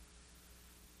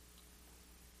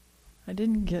I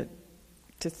didn't get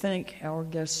to thank our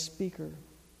guest speaker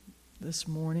this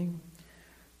morning.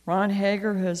 Ron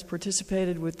Hager has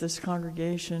participated with this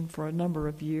congregation for a number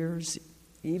of years,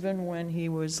 even when he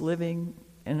was living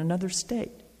in another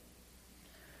state.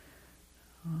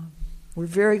 We're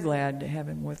very glad to have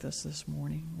him with us this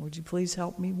morning. Would you please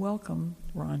help me welcome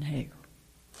Ron Hager?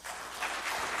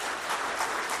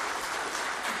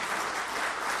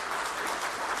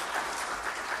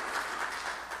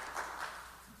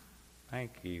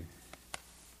 Thank you.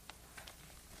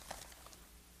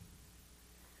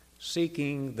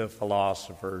 Seeking the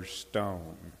Philosopher's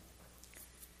Stone,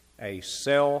 a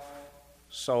self,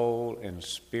 soul, and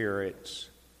spirit's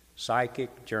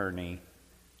psychic journey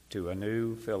to a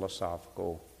new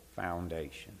philosophical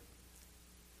foundation.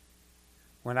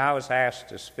 When I was asked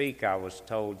to speak, I was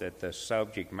told that the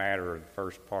subject matter of the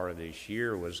first part of this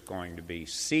year was going to be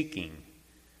seeking.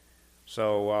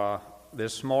 So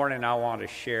this morning I want to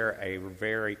share a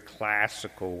very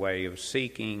classical way of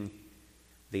seeking,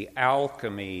 the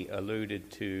alchemy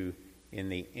alluded to in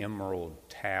the emerald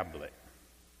tablet.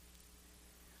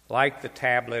 Like the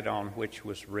tablet on which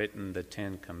was written the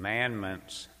Ten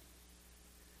Commandments,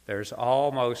 there's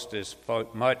almost as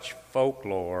much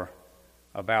folklore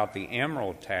about the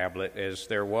emerald tablet as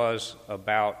there was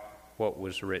about what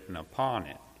was written upon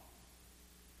it.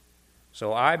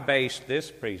 So I based this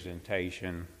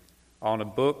presentation on a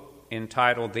book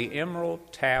entitled The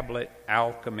Emerald Tablet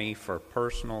Alchemy for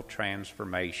Personal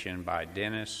Transformation by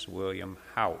Dennis William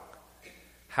Houck.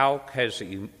 Houck has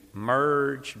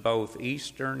merged both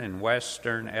Eastern and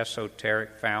Western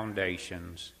esoteric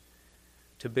foundations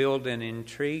to build an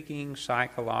intriguing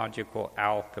psychological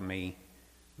alchemy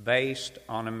based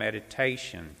on a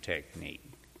meditation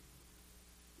technique.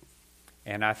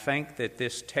 And I think that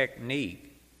this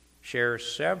technique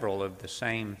shares several of the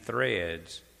same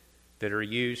threads that are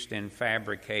used in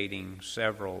fabricating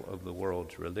several of the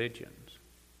world's religions.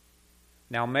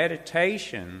 Now,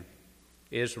 meditation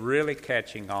is really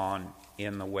catching on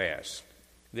in the West.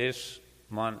 This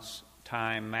month's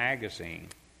Time magazine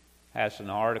has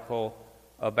an article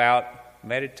about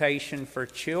meditation for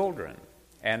children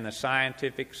and the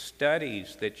scientific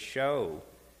studies that show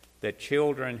that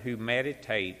children who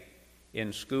meditate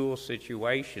in school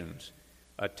situations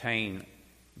attain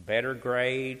better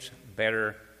grades,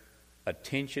 better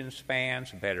attention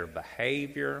spans, better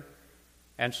behavior.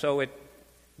 And so it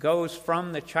goes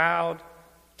from the child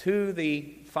to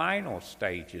the final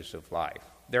stages of life.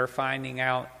 They're finding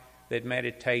out that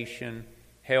meditation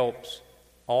helps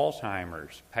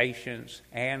Alzheimer's patients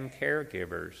and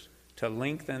caregivers to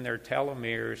lengthen their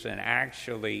telomeres and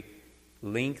actually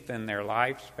lengthen their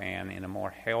lifespan in a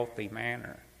more healthy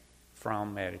manner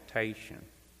from meditation.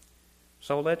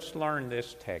 So let's learn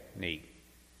this technique.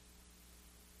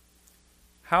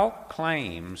 Houck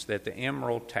claims that the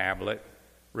Emerald Tablet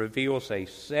reveals a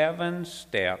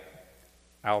 7-step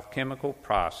alchemical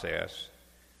process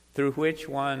through which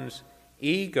one's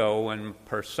ego and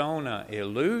persona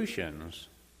illusions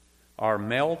are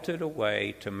melted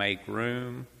away to make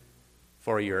room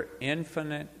for your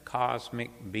infinite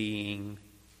cosmic being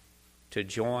to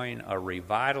join a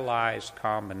revitalized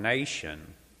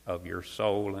combination of your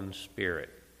soul and spirit.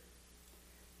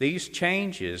 These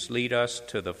changes lead us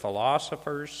to the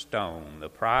Philosopher's Stone, the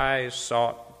prize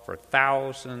sought for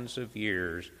thousands of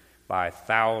years by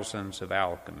thousands of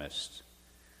alchemists.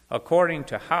 According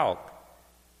to Houck,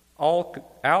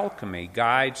 alchemy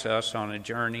guides us on a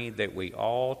journey that we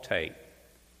all take,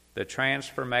 the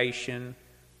transformation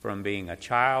from being a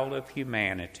child of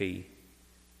humanity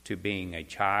to being a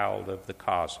child of the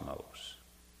cosmos.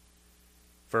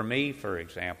 For me, for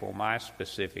example, my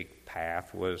specific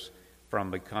path was from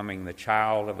becoming the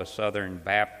child of a Southern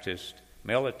Baptist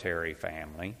military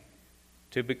family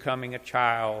to becoming a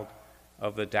child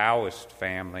of the Taoist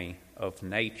family of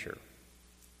nature.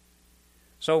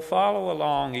 So follow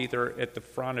along either at the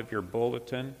front of your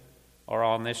bulletin or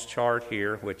on this chart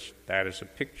here, which that is a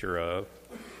picture of,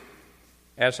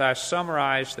 as I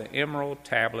summarize the Emerald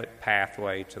Tablet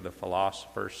pathway to the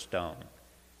Philosopher's Stone.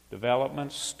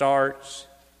 Development starts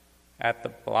at the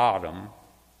bottom,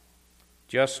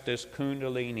 just as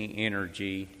Kundalini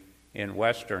energy in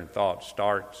Western thought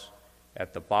starts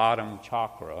at the bottom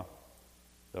chakra,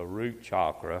 the root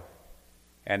chakra,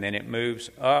 and then it moves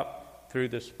up through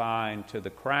the spine to the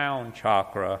crown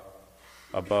chakra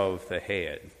above the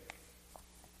head.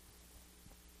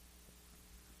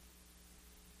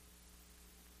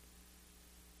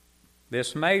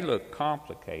 This may look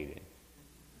complicated,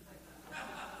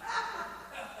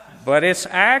 but it's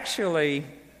actually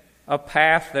a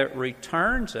path that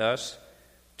returns us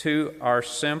to our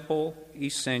simple,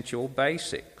 essential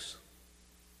basics.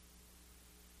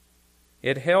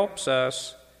 It helps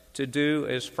us to do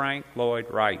as Frank Lloyd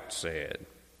Wright said,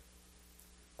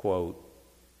 quote,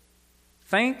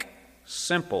 "Think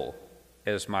simple,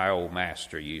 as my old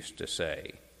master used to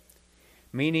say,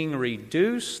 meaning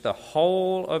reduce the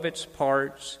whole of its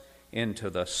parts into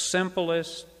the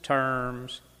simplest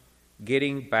terms,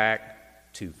 getting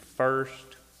back to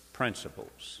first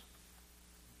principles."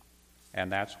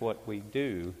 And that's what we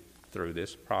do through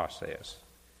this process.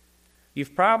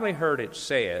 You've probably heard it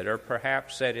said, or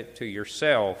perhaps said it to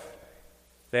yourself,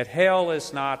 that hell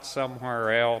is not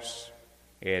somewhere else,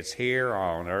 it's here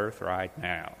on earth right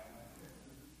now.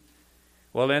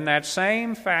 Well, in that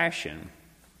same fashion,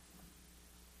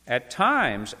 at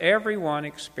times everyone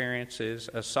experiences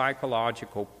a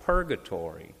psychological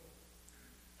purgatory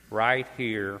right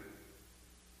here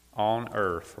on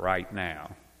earth right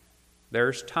now.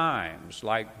 There's times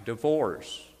like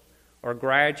divorce or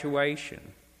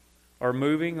graduation or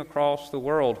moving across the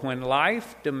world when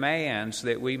life demands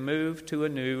that we move to a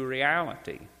new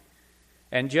reality.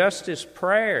 And just as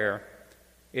prayer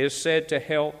is said to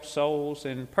help souls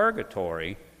in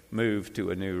purgatory move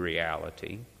to a new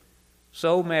reality,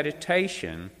 so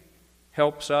meditation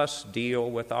helps us deal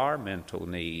with our mental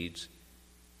needs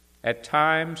at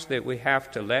times that we have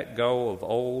to let go of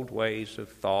old ways of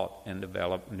thought and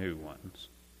develop new ones.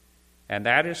 And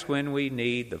that is when we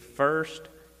need the first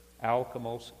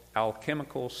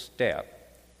alchemical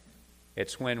step.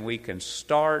 It's when we can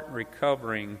start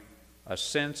recovering a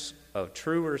sense of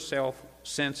truer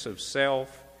sense of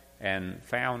self and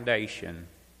foundation,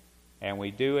 and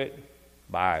we do it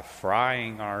by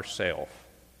frying ourselves.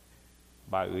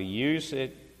 We use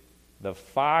it, the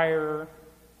fire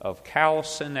of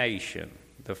calcination,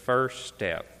 the first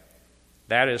step.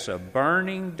 That is a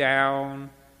burning down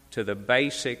to the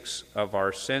basics of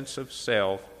our sense of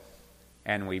self,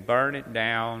 and we burn it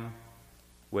down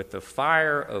with the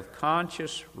fire of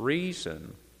conscious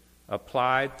reason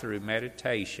applied through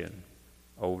meditation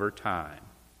over time.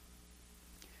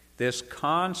 This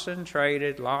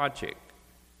concentrated logic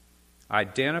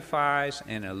identifies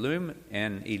and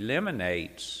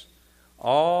eliminates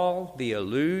all the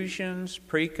illusions,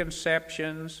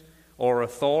 preconceptions, or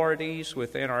authorities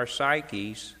within our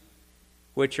psyches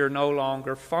which are no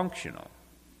longer functional.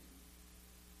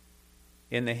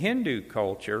 In the Hindu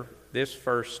culture, this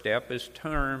first step is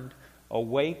termed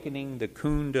awakening the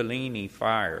Kundalini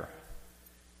fire,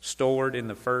 stored in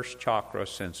the first chakra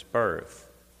since birth.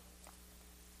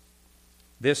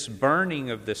 This burning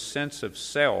of the sense of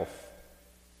self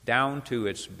down to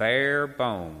its bare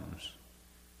bones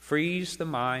frees the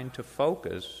mind to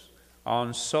focus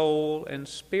on soul and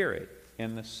spirit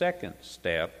in the second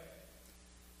step,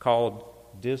 called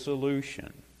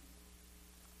dissolution.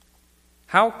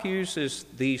 Hauck uses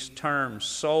these terms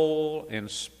soul and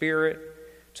spirit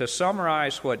to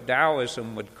summarize what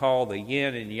Taoism would call the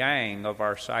yin and yang of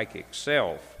our psychic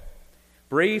self.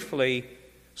 Briefly,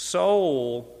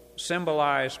 soul,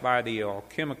 symbolized by the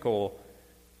alchemical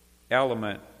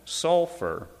element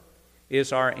sulfur,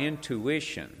 is our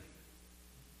intuition.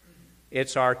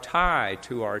 It's our tie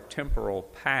to our temporal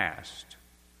past.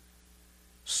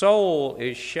 Soul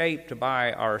is shaped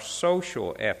by our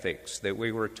social ethics that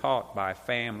we were taught by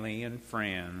family and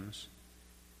friends,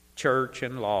 church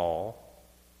and law.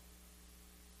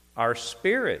 Our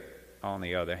spirit, on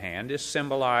the other hand, is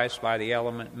symbolized by the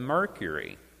element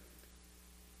mercury,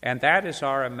 and that is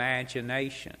our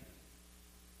imagination.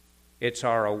 It's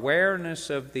our awareness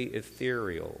of the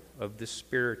ethereal, of the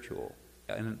spiritual,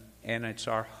 and it's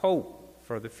our hope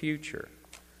for the future.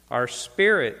 Our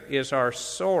spirit is our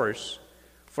source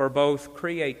for both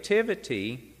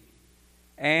creativity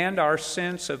and our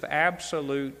sense of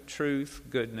absolute truth,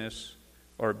 goodness,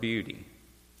 or beauty.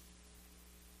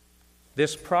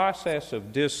 This process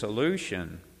of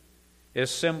dissolution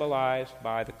is symbolized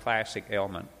by the classic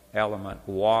element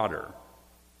water,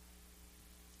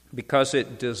 because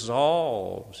it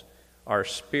dissolves our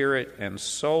spirit and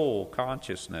soul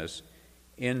consciousness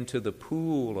into the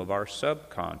pool of our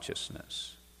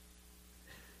subconsciousness,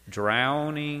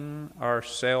 drowning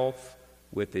ourself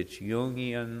with its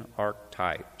Jungian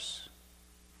archetypes.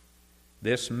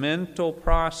 This mental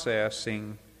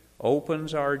processing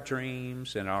opens our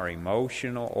dreams and our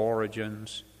emotional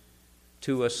origins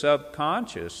to a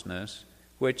subconsciousness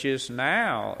which is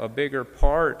now a bigger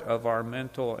part of our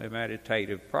mental and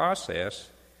meditative process,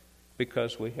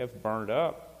 because we have burnt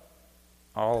up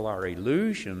all our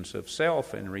illusions of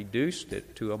self and reduced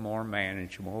it to a more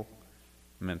manageable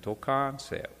mental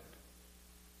concept.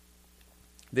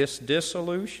 This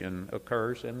dissolution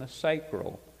occurs in the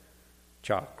sacral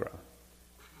chakra,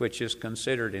 which is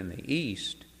considered in the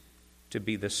East to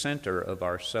be the center of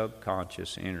our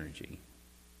subconscious energy.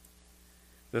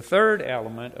 The third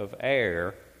element of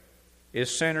air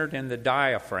is centered in the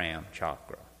diaphragm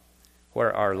chakra,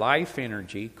 where our life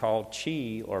energy, called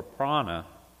chi or prana,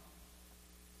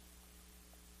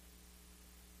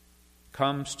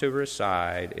 comes to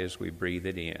reside as we breathe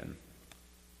it in.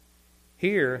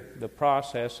 Here, the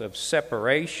process of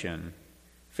separation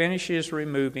finishes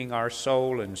removing our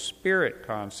soul and spirit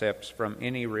concepts from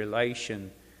any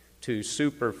relation to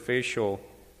superficial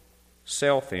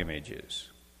self-images.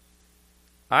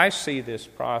 I see this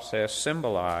process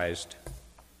symbolized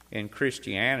in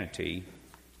Christianity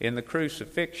in the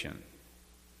crucifixion,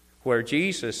 where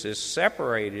Jesus is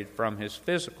separated from his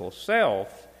physical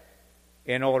self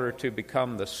in order to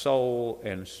become the soul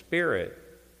and spirit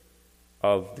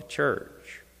of the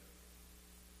church.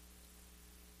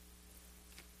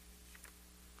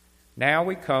 Now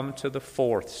we come to the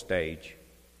fourth stage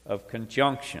of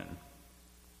conjunction,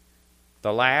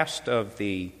 the last of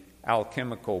the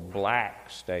alchemical black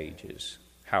stages,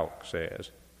 Hauck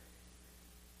says.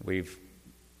 We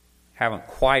haven't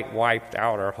quite wiped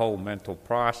out our whole mental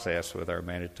process with our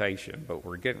meditation, but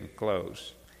we're getting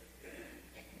close.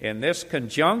 In this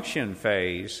conjunction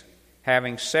phase,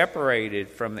 having separated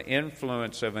from the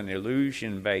influence of an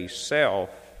illusion-based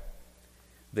self,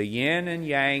 the yin and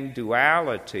yang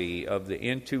duality of the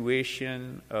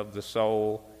intuition of the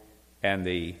soul and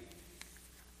the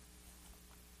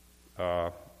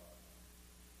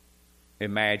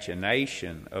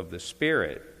imagination of the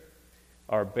spirit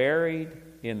are buried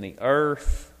in the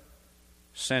earth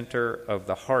center of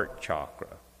the heart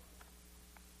chakra.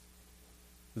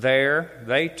 There,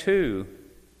 they too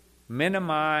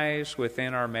minimize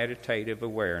within our meditative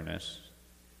awareness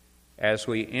as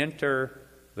we enter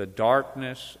the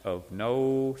darkness of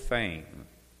no thing,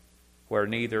 where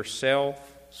neither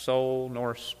self, soul,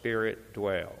 nor spirit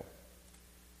dwell.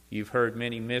 You've heard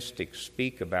many mystics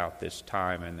speak about this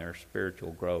time in their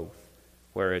spiritual growth,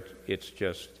 where it's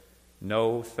just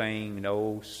no thing,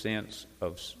 no sense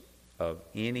of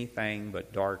anything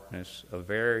but darkness, a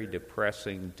very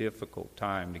depressing, difficult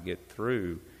time to get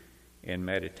through in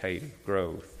meditative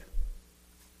growth.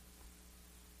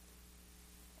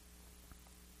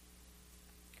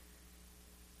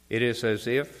 It is as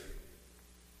if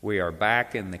we are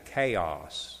back in the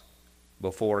chaos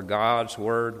before God's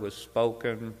word was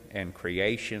spoken and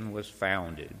creation was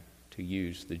founded, to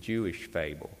use the Jewish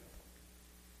fable.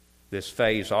 This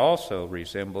phase also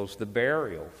resembles the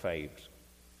burial phase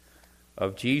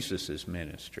of Jesus'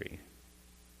 ministry.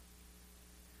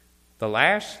 The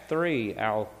last three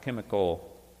alchemical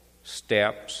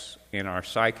steps in our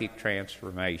psychic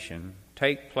transformation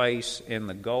take place in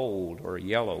the gold or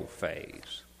yellow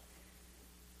phase.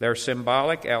 They're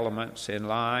symbolic elements in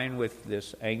line with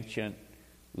this ancient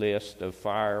list of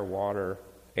fire, water,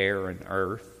 air, and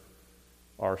earth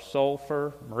are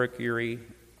sulfur, mercury,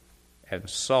 and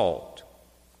salt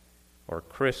or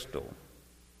crystal,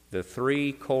 the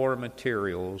three core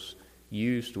materials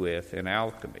used with in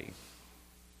alchemy.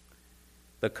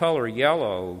 The color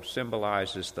yellow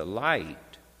symbolizes the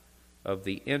light of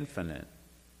the infinite,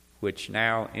 which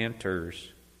now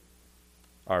enters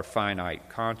our finite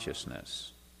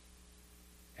consciousness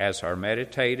as our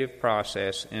meditative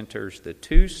process enters the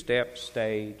two-step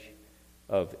stage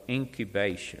of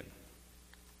incubation.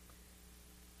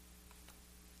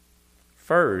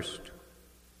 First,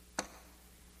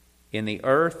 in the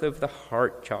earth of the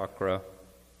heart chakra,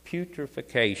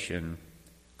 putrefaction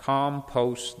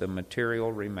composts the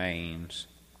material remains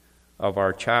of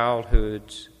our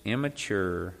childhood's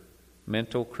immature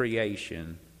mental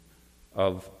creation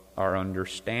of our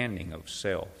understanding of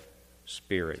self,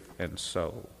 spirit, and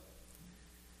soul.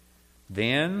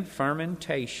 Then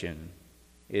fermentation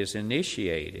is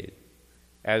initiated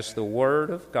as the Word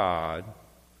of God,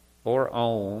 or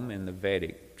Om in the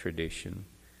Vedic tradition,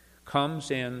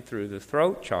 comes in through the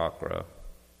throat chakra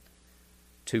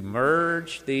to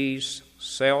merge these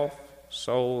self,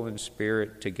 soul, and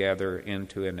spirit together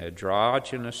into an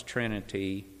androgynous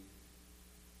trinity,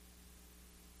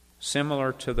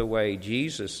 similar to the way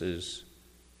Jesus'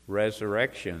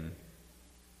 resurrection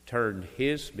turned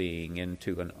his being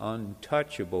into an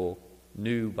untouchable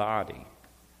new body.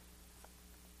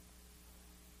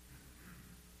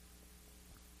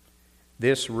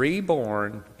 This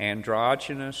reborn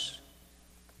androgynous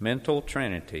mental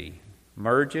trinity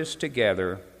merges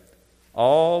together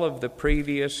all of the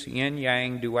previous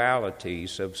yin-yang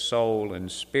dualities of soul and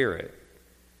spirit,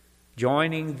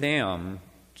 joining them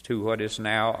to what is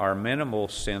now our minimal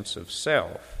sense of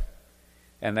self.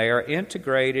 And they are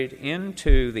integrated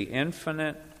into the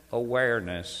infinite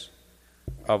awareness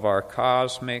of our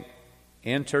cosmic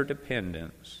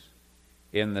interdependence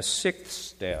in the sixth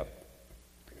step,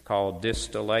 called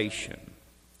distillation.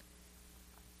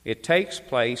 It takes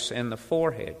place in the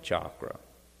forehead chakra.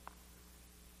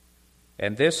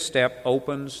 And this step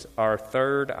opens our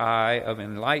third eye of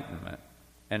enlightenment,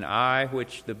 an eye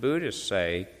which the Buddhists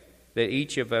say that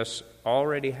each of us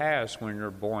already has when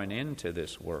we're born into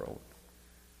this world,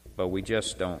 but we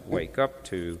just don't wake up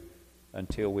to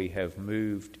until we have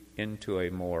moved into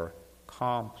a more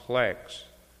complex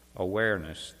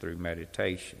awareness through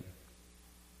meditation.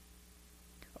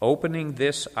 Opening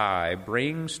this eye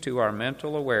brings to our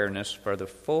mental awareness for the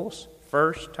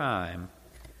first time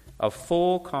a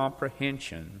full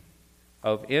comprehension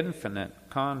of infinite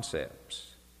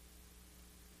concepts.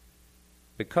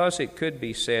 Because it could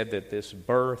be said that this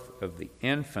birth of the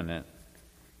infinite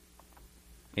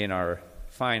in our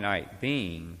finite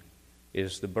being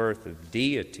is the birth of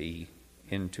deity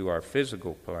into our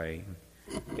physical plane,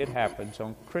 it happens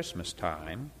on Christmas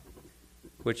time,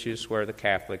 which is where the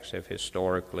Catholics have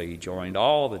historically joined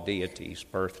all the deities'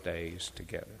 birthdays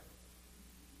together.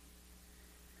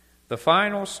 The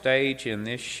final stage in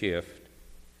this shift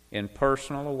in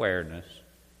personal awareness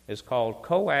is called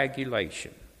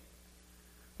coagulation.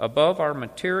 Above our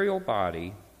material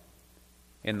body,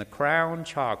 in the crown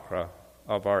chakra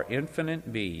of our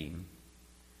infinite being,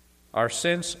 our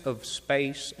sense of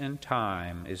space and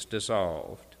time is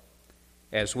dissolved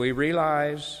as we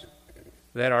realize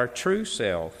that our true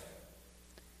self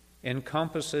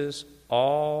encompasses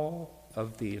all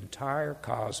of the entire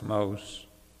cosmos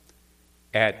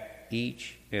at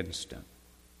each instant.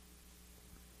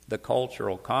 The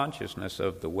cultural consciousness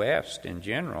of the West in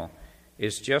general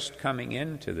is just coming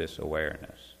into this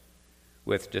awareness,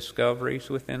 with discoveries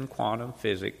within quantum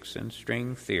physics and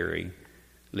string theory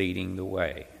leading the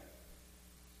way.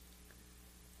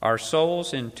 Our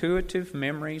soul's intuitive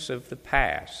memories of the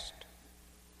past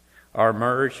are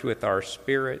merged with our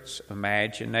spirit's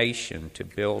imagination to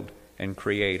build and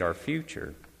create our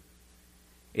future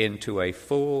into a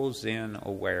full Zen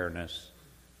awareness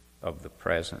of the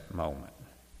present moment.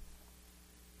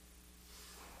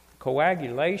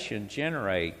 Coagulation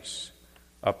generates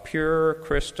a pure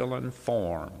crystalline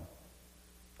form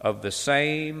of the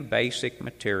same basic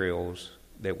materials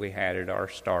that we had at our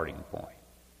starting point: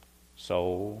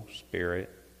 soul, spirit,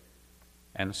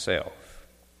 and self.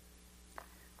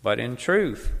 But in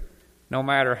truth, no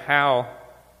matter how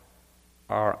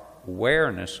our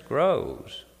awareness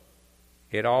grows,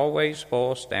 it always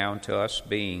boils down to us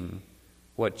being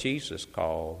what Jesus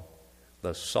called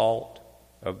the salt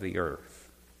of the earth.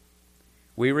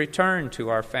 We return to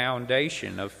our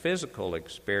foundation of physical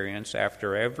experience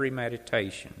after every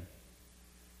meditation.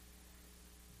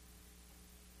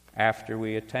 After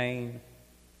we attain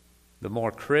the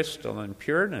more crystalline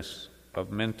pureness of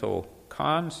mental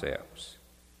concepts,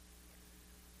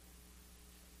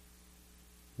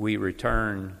 we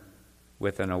return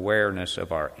with an awareness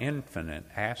of our infinite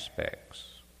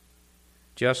aspects,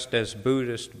 just as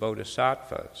Buddhist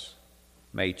bodhisattvas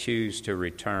may choose to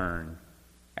return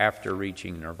after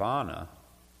reaching nirvana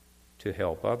to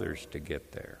help others to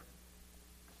get there.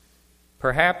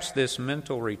 Perhaps this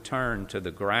mental return to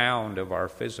the ground of our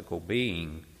physical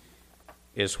being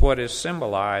is what is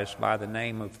symbolized by the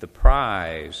name of the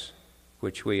prize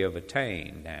which we have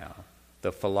attained now,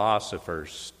 the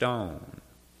Philosopher's Stone.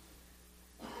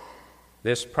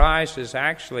 This prize is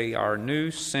actually our new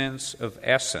sense of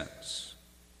essence,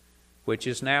 which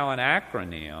is now an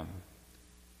acronym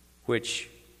which,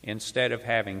 instead of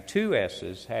having two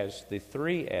S's, has the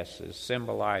three S's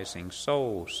symbolizing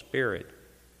soul, spirit,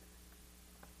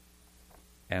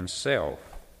 and self.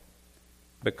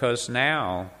 Because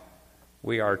now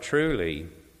we are truly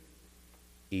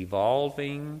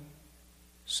evolving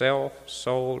self,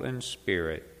 soul, and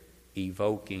spirit,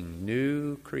 evoking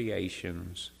new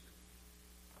creations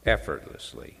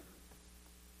effortlessly.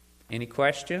 Any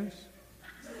questions?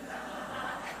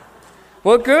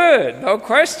 Well, good. No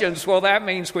questions. Well, that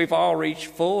means we've all reached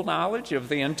full knowledge of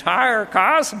the entire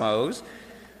cosmos.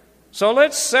 So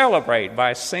let's celebrate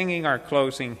by singing our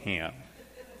closing hymn.